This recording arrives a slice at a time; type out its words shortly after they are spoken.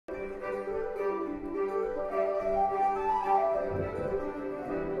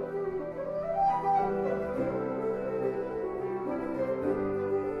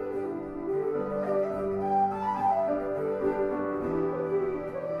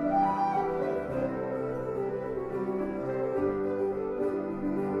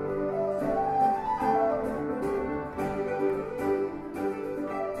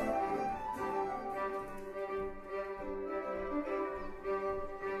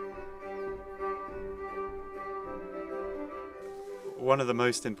one of the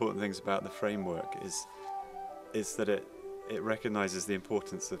most important things about the framework is that it recognises the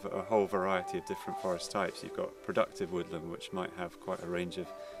importance of a whole variety of different forest types. You've got productive woodland, which might have quite a range of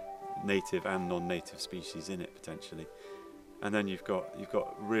native and non-native species in it potentially, and then you've got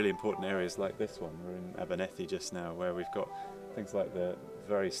really important areas like this one. We're in Abernethy just now, where we've got things like the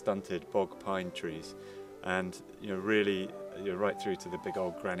very stunted bog pine trees, and really right through to the big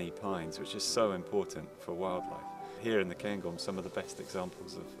old granny pines, which is so important for wildlife. Here in the Cairngorm, some of the best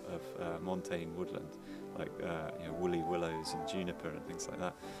examples of montane woodland, like woolly willows and juniper and things like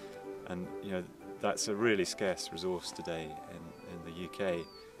that. And that's a really scarce resource today in the UK.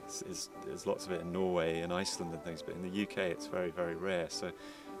 There's lots of it in Norway and Iceland and things, but in the UK it's very, very rare. So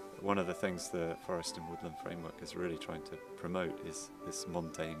one of the things the Forest and Woodland Framework is really trying to promote is this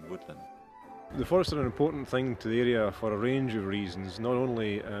montane woodland. The forests are an important thing to the area for a range of reasons. Not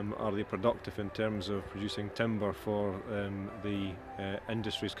only are they productive in terms of producing timber for the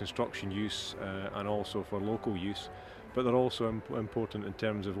industry's construction use and also for local use, but they're also important in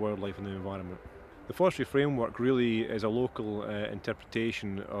terms of wildlife and the environment. The forestry framework really is a local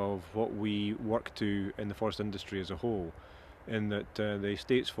interpretation of what we work to in the forest industry as a whole, in that the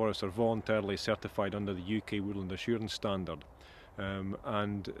state's forests are voluntarily certified under the UK Woodland Assurance Standard.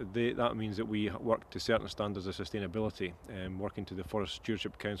 That means that we work to certain standards of sustainability, working to the Forest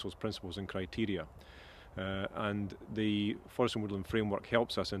Stewardship Council's principles and criteria. And the Forest and Woodland Framework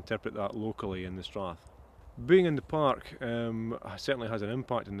helps us interpret that locally in the Strath. Being in the park certainly has an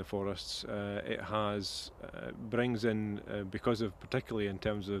impact in the forests. It brings in, because of particularly in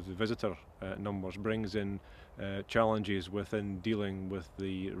terms of the visitor numbers, brings in challenges within dealing with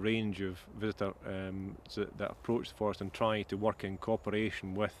the range of visitors that approach the forest and try to work in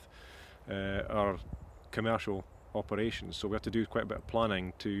cooperation with our commercial operations. So we have to do quite a bit of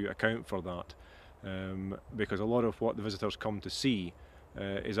planning to account for that, because a lot of what the visitors come to see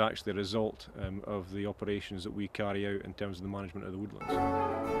is actually a result of the operations that we carry out in terms of the management of the woodlands.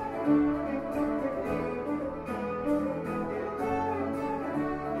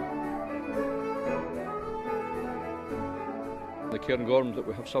 In the Cairngorms that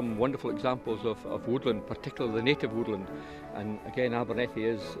we have some wonderful examples of woodland, particularly the native woodland, and again Abernethy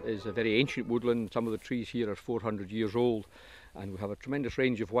is a very ancient woodland. Some of the trees here are 400 years old, and we have a tremendous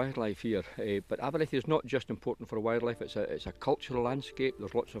range of wildlife here. But Abernethy is not just important for wildlife, it's a cultural landscape.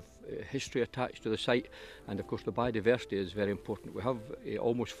 There's lots of history attached to the site, and of course the biodiversity is very important. We have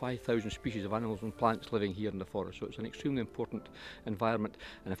almost 5,000 species of animals and plants living here in the forest, so it's an extremely important environment.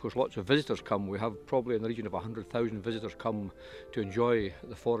 And of course lots of visitors come. We have probably in the region of 100,000 visitors come to enjoy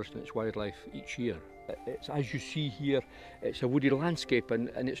the forest and its wildlife each year. It's, as you see here, it's a woody landscape, and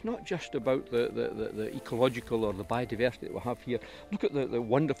it's not just about the ecological or the biodiversity that we have here. Look at the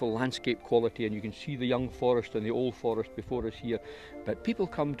wonderful landscape quality, and you can see the young forest and the old forest before us here. But people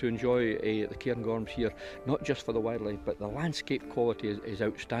come to enjoy the Cairngorms here, not just for the wildlife, but the landscape quality is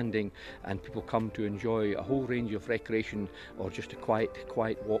outstanding, and people come to enjoy a whole range of recreation or just a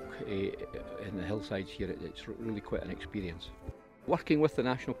quiet walk in the hillsides here. It's really quite an experience. Working with the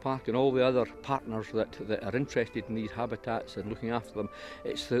National Park and all the other partners that are interested in these habitats and looking after them,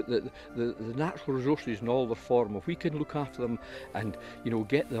 it's the natural resources in all their form. If we can look after them and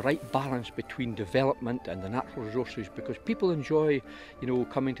get the right balance between development and the natural resources, because people enjoy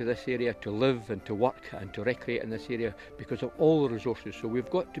coming to this area to live and to work and to recreate in this area because of all the resources. So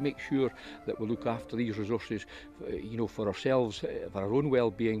we've got to make sure that we look after these resources for ourselves, for our own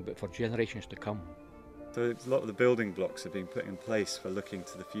well-being, but for generations to come. So a lot of the building blocks are being put in place for looking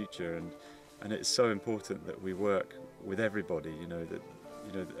to the future, and it's so important that we work with everybody.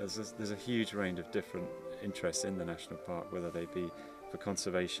 There's a huge range of different interests in the national park, whether they be for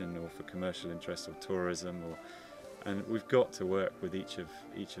conservation or for commercial interests or tourism, and we've got to work with each of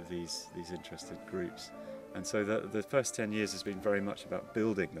these interested groups. And so the first 10 years has been very much about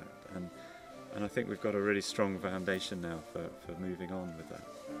building that, and I think we've got a really strong foundation now for moving on with that.